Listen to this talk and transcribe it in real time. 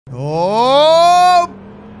Oh!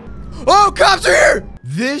 Oh, cops are here!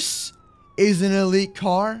 This is an elite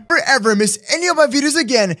car. If you ever miss any of my videos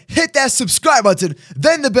again, hit that subscribe button,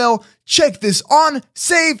 then the bell, check this on,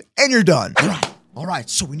 save, and you're done. All right,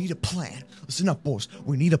 so we need a plan. Listen up, boys.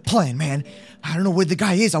 We need a plan, man. I don't know where the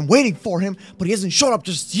guy is. I'm waiting for him, but he hasn't showed up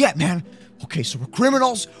just yet, man. Okay, so we're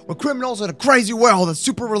criminals. We're criminals in a crazy world that's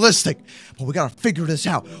super realistic. But we gotta figure this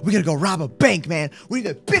out. We gotta go rob a bank, man. We need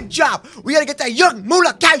a big job. We gotta get that young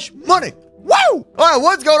moolah cash money. Woo! All right,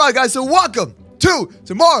 what's going on, guys? So welcome to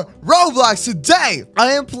some more Roblox. Today,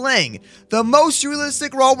 I am playing the most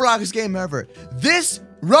realistic Roblox game ever. This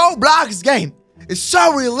Roblox game is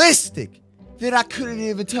so realistic that I couldn't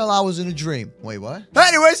even tell I was in a dream. Wait, what?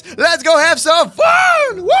 Anyways, let's go have some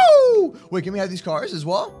fun! Woo! Wait, can we have these cars as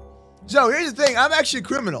well? So here's the thing, I'm actually a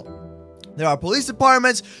criminal. There are police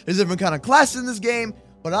departments, there's different kind of classes in this game,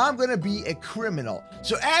 but I'm gonna be a criminal.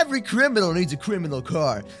 So every criminal needs a criminal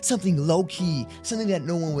car. Something low-key, something that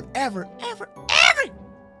no one would ever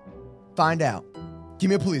find out. Give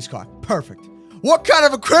me a police car. Perfect. What kind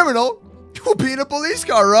of a criminal will be in a police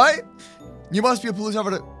car, right? You must be a police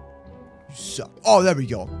officer. You suck. Oh, there we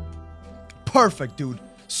go. Perfect, dude.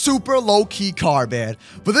 Super low-key car, man.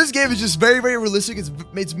 But this game is just very, very realistic.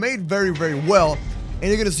 It's made very, very well. And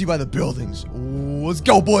you're gonna see by the buildings. Ooh, let's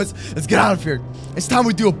go, boys. Let's get out of here. It's time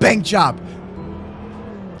we do a bank job.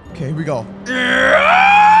 Okay, here we go.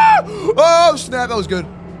 Oh, snap. That was good.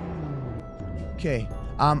 Okay.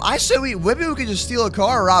 I say maybe we could just steal a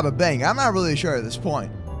car or rob a bank. I'm not really sure at this point.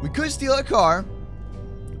 We could steal a car.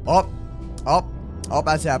 Oh,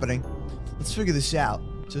 that's happening. Let's figure this out.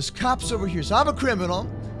 So there's cops over here. So I'm a criminal.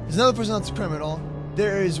 There's another person that's a criminal.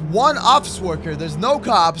 There is one office worker. There's no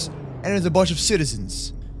cops. And there's a bunch of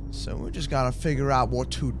citizens. So we just gotta figure out what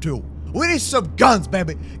to do. We need some guns,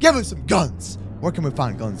 baby. Give us some guns. Where can we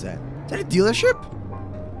find guns at? Is that a dealership?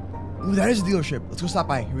 Ooh, that is a dealership. Let's go stop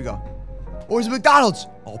by. Here we go. Or is it McDonald's?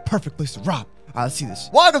 Oh, perfect place to rob. All right, let's see this.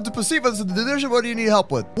 Welcome to Pacific. This is the dealership. What do you need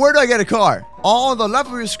help with? Where do I get a car? On the left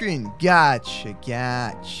of your screen. Gotcha.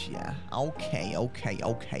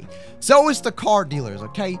 Okay. So it's the car dealers,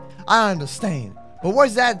 okay? I understand. But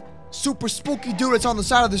where's that super spooky dude that's on the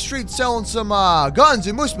side of the street selling some guns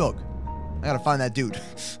and moose milk? I gotta find that dude.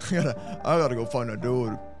 I gotta go find that dude.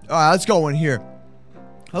 All right, let's go in here.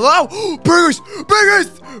 Hello? Burgers!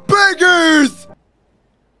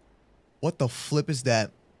 What the flip is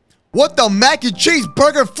that? What the mac and cheese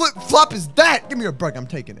burger flip flop is that? Give me your burger. I'm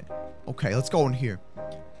taking it. Okay, let's go in here.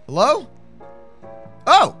 Hello?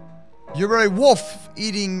 Oh, you're a wolf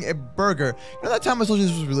eating a burger. You know that time I told you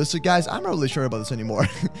this was realistic, guys? I'm not really sure about this anymore.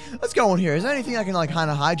 Let's go in here. Is there anything I can like kind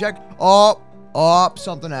of hijack? Oh,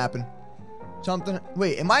 something happened.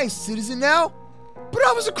 Wait, am I a citizen now? But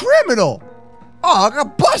I was a criminal. Oh, I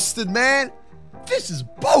got busted, man. This is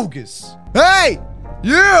bogus. Hey,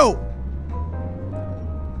 you!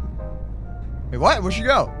 Wait, what? Where'd she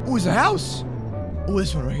go? Oh, it's a house. Oh,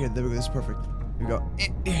 this one right here. There we go. This is perfect. Here we go.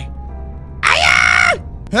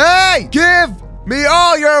 Hey, give me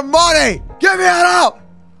all your money. Give me it all.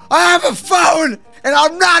 I have a phone, and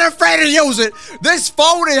I'm not afraid to use it. This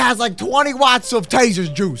phone, it has like 20 watts of taser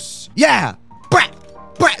juice. Yeah. Brat,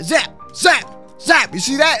 zap. You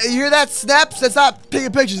see that? You hear that? Snaps? That's not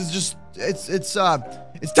taking pictures. It's just, it's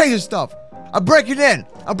taser stuff. I'm breaking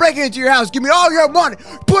into your house. Give me all your money.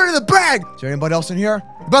 Put it in the bag. Is there anybody else in here?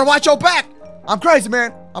 You better watch your back. I'm crazy,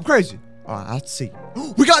 man. I'm crazy. All right, let's see.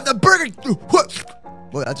 We got the burger.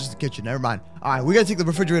 Well, that's just the kitchen. Never mind. All right, we gotta take the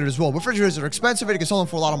refrigerator as well. Refrigerators are expensive and you can sell them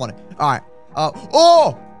for a lot of money. All right.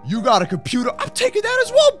 Oh, you got a computer. I'm taking that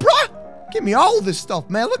as well, bruh. Give me all this stuff,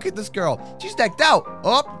 man. Look at this girl. She's decked out.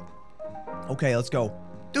 Okay, let's go.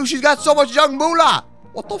 Dude, she's got so much young moolah.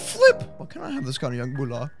 What the flip? Why can't I have this kind of young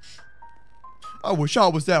moolah? I wish I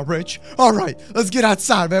was that rich. All right, let's get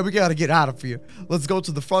outside, man. We gotta get out of here. Let's go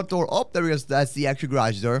to the front door. Oh, there we go. That's the actual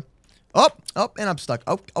garage door. And I'm stuck.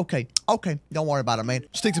 Okay. Don't worry about it, man.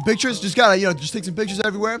 Just take some pictures. Just gotta, just take some pictures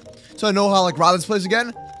everywhere. So I know how, like, rob this place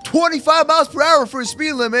again. 25 miles per hour for a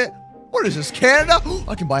speed limit. What is this, Canada?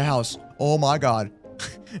 I can buy a house. Oh, my God.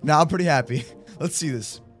 Now I'm pretty happy. Let's see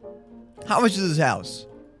this. How much is this house?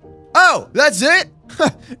 Oh, that's it?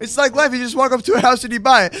 It's like life. You just walk up to a house and you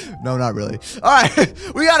buy it. No, not really. All right.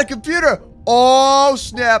 We got a computer. Oh,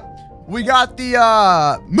 snap. We got the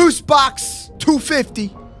MooseBox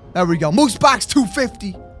 250. There we go. MooseBox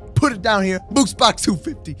 250. Put it down here. MooseBox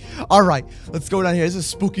 250. All right. Let's go down here. This is a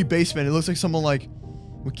spooky basement. It looks like someone like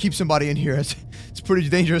would keep somebody in here. It's pretty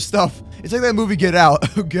dangerous stuff. It's like that movie Get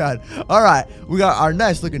Out. Oh, God. All right. We got our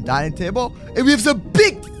nice looking dining table. And we have some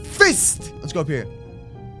big fist. Let's go up here.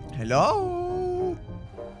 Hello?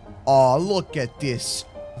 Oh, look at this.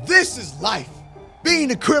 This is life.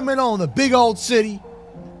 Being a criminal in a big old city,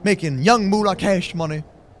 making young moolah cash money,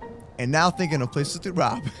 and now thinking of places to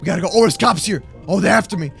rob. We gotta go. Oh, there's cops here. Oh, they're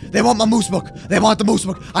after me. They want my moose book. They want the moose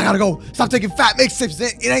book. I gotta go. Stop taking fat mixtapes.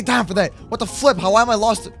 It ain't time for that. What the flip? How am I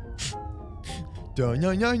lost it?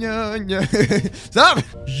 Stop.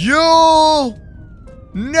 You'll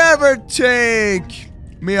never take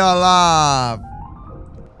me alive.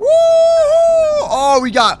 Woo! Oh,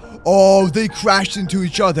 we got... Oh, they crashed into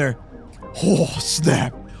each other. Oh,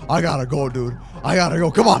 snap. I gotta go, dude. I gotta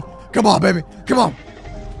go. Come on. Come on, baby. Come on.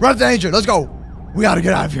 Run danger. Let's go. We gotta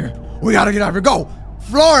get out of here. We gotta get out of here. Go.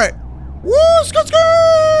 Floor it. Woo! Skirt,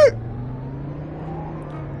 skirt.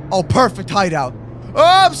 Oh, perfect hideout. Oh,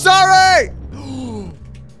 I'm sorry.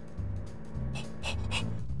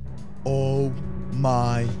 Oh,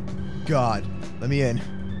 my God. Let me in.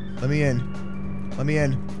 Let me in. Let me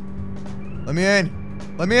in. Let me in.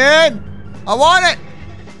 Let me in. I want it.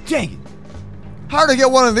 Dang it. How did I get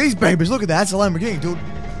one of these babies? Look at that. That's a Lamborghini, dude.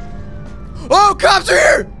 Oh, cops are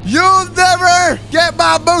here! You'll never get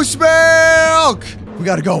my moose milk! We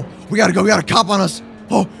gotta go. We gotta go. We got a cop on us.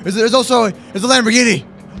 Oh, there's also a Lamborghini.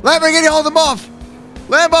 Lamborghini, hold him off.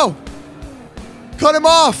 Lambo. Cut him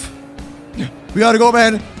off. We gotta go,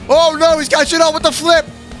 man. Oh, no, he's catching up with the flip.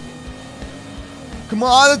 Come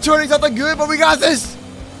on, the turning's not that good, but we got this.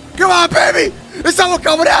 Come on, baby. There's someone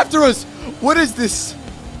coming after us. What is this?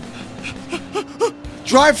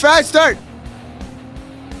 Drive faster.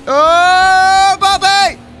 Oh, Bobby!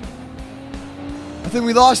 I think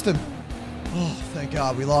we lost him. Oh, thank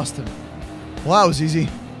God we lost him. Well, that was easy.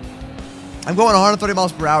 I'm going 130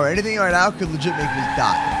 miles per hour. Anything right now could legit make me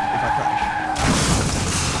die if I crash.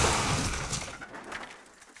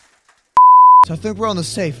 So I think we're on the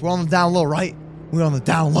safe. We're on the down low, right? We're on the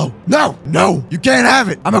down low. No! No! You can't have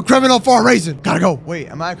it! I'm a criminal for a reason! Gotta go. Wait,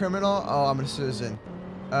 am I a criminal? Oh, I'm a citizen.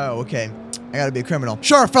 Oh, okay. I gotta be a criminal.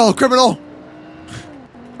 Sure, fellow criminal!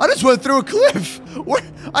 I just went through a cliff.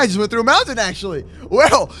 I just went through a mountain, actually.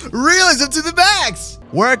 Well, realism to the max.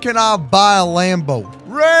 Where can I buy a Lambo?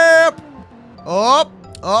 Ramp. Up,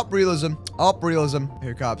 realism. Up, realism.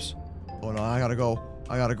 Here, cops. Oh, no, I gotta go.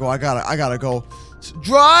 I gotta go. I gotta go.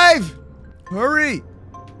 Drive. Hurry.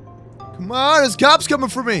 Come on, there's cops coming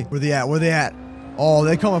for me. Where they at? Where they at? Oh,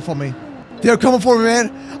 they're coming for me. They're coming for me,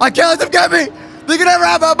 man. I can't let them get me. They can never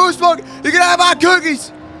have my moose book. They can have my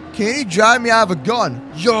cookies. Can he drive me out of a gun?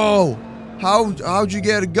 Yo, how'd you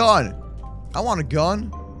get a gun? I want a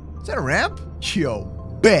gun. Is that a ramp? Yo,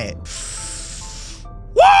 bet.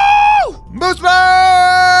 Woo! Moose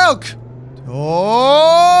milk!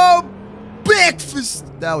 Oh,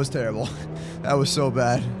 breakfast. That was terrible. That was so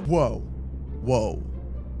bad. Whoa, whoa,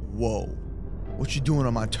 whoa. What you doing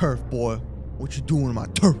on my turf, boy? What you doing on my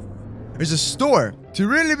turf? There's a store. To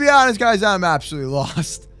really be honest, guys, I'm absolutely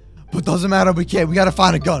lost. But doesn't matter, we gotta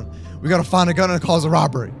find a gun. We gotta find a gun and cause a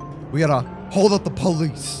robbery. We gotta hold up the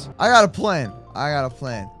police. I got a plan. I got a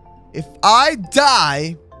plan. If I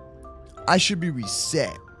die, I should be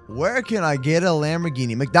reset. Where can I get a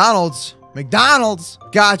Lamborghini? McDonald's. McDonald's.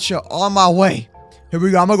 Gotcha. On my way. Here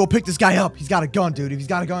we go. I'm gonna go pick this guy up. He's got a gun, dude. If he's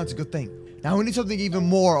got a gun, it's a good thing. Now we need something even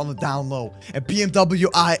more on the down low. A BMW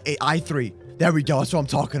i3. There we go. That's what I'm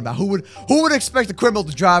talking about. Who would expect a criminal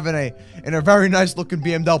to drive in a very nice looking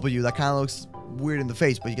BMW? That kind of looks weird in the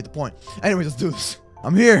face, but you get the point. Anyways, let's do this.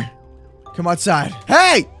 I'm here. Come outside.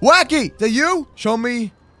 Hey, Wacky, is that you? Show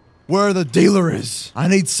me where the dealer is. I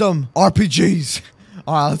need some RPGs.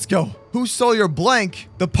 All right, let's go. Who stole your blank?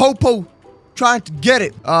 The Popo trying to get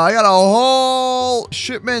it. I got a whole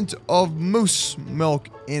shipment of moose milk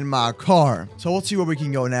in my car. So let's see where we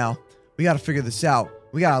can go now. We got to figure this out.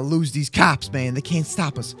 We gotta lose these cops, man. They can't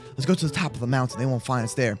stop us. Let's go to the top of the mountain. They won't find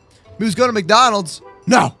us there. Moose, go to McDonald's.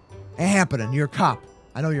 No. Ain't happening. You're a cop.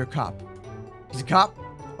 I know you're a cop. He's a cop?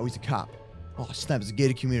 Oh, he's a cop. Oh, snap. It's a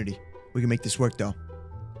gated community. We can make this work, though.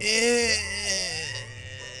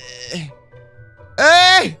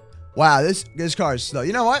 Hey! Wow, this car is slow.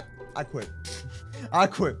 You know what? I quit. I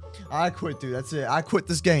quit, dude. That's it. I quit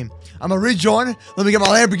this game. I'm gonna rejoin. Let me get my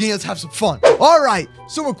Lamborghini. Let's have some fun. All right.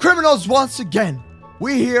 So we're criminals once again.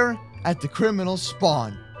 We're here at the criminal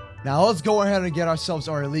spawn. Now let's go ahead and get ourselves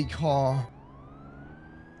our elite car.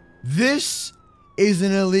 This is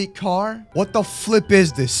an elite car? What the flip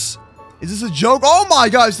is this? Is this a joke? Oh my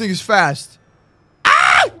God, this thing is fast.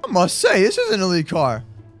 Ah! I must say, this is an elite car.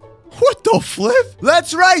 What the flip?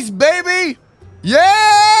 Let's race, baby!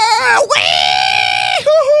 Yeah! Wee!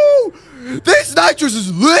 This nitrous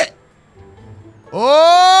is lit!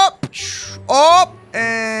 Up! Up!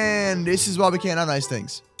 And this is why we can't have nice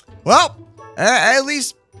things. Well, at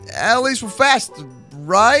least we're fast,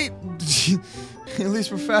 right? At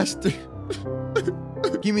least we're faster.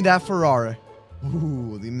 Give me that Ferrari.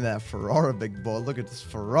 Ooh, give me that Ferrari, big boy. Look at this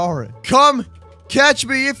Ferrari. Come catch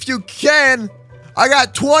me if you can. I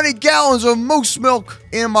got 20 gallons of moose milk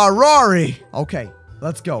in my Rari. Okay,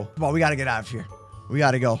 let's go. Come on, we gotta get out of here. We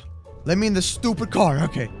gotta go. Let me in the stupid car.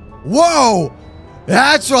 Okay. Whoa!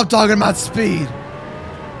 That's what I'm talking about, speed.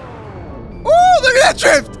 Ooh, look at that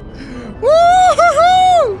drift.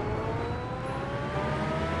 Woo-hoo-hoo!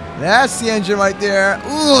 That's the engine right there.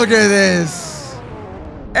 Look at this.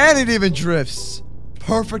 And it even drifts.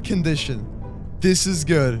 Perfect condition. This is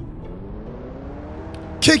good.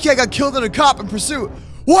 KK got killed in a cop in pursuit.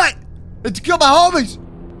 What? It's killed my homies.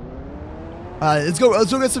 Let's go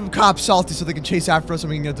get some cops salty so they can chase after us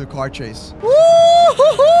and we can get into a car chase.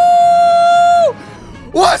 Woo-hoo-hoo!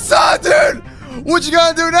 What's up, dude? What you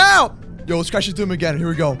gonna do now? Yo, let's crash into him again. Here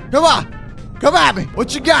we go. Come on. Come at me.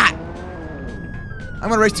 What you got? I'm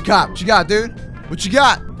gonna race the cop. What you got, dude? What you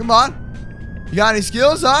got? Come on. You got any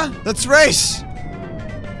skills, huh? Let's race.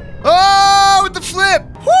 Oh, with the flip.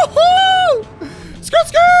 Woohoo! Skirt,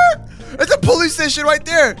 skirt. It's a police station right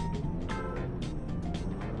there.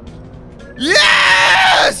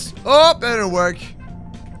 Yes! Oh, better work.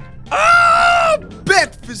 Oh,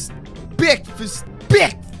 breakfast. Breakfast.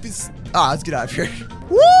 Breakfast. Ah, let's get out of here.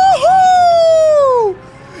 Woohoo!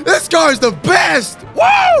 This car is the best!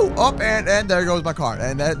 Woo! Oh, and there goes my car.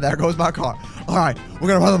 And there goes my car. All right, we're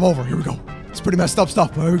gonna run them over. Here we go. It's pretty messed up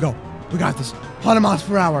stuff, but here we go. We got this. 100 miles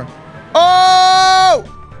per hour. Oh!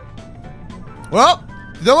 Well,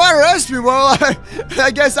 don't arrest me. Well,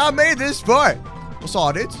 I guess I made this far. What's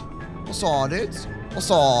all this? What's all this? What's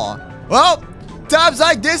all? Well, times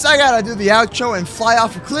like this, I gotta do the outro and fly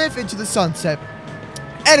off a cliff into the sunset.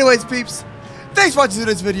 Anyways, peeps, thanks for watching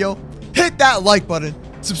this video. Hit that like button.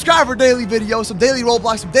 Subscribe for daily videos, some daily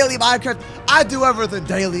Roblox, some daily Minecraft. I do everything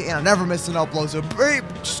daily, and I never miss an upload. So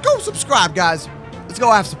just go subscribe, guys. Let's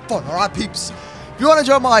go have some fun, all right, peeps? If you want to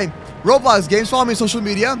join my Roblox games, follow me on social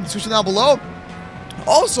media. Description down below.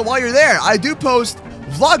 Also, while you're there, I do post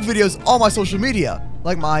vlog videos on my social media,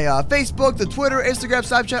 like my Facebook, the Twitter, Instagram,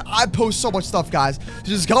 Snapchat. I post so much stuff, guys. So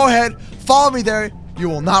just go ahead, follow me there. You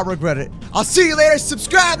will not regret it. I'll see you later.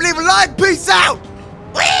 Subscribe, leave a like. Peace out.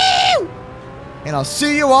 Woo! And I'll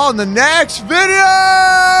see you all in the next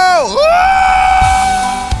video! Woo!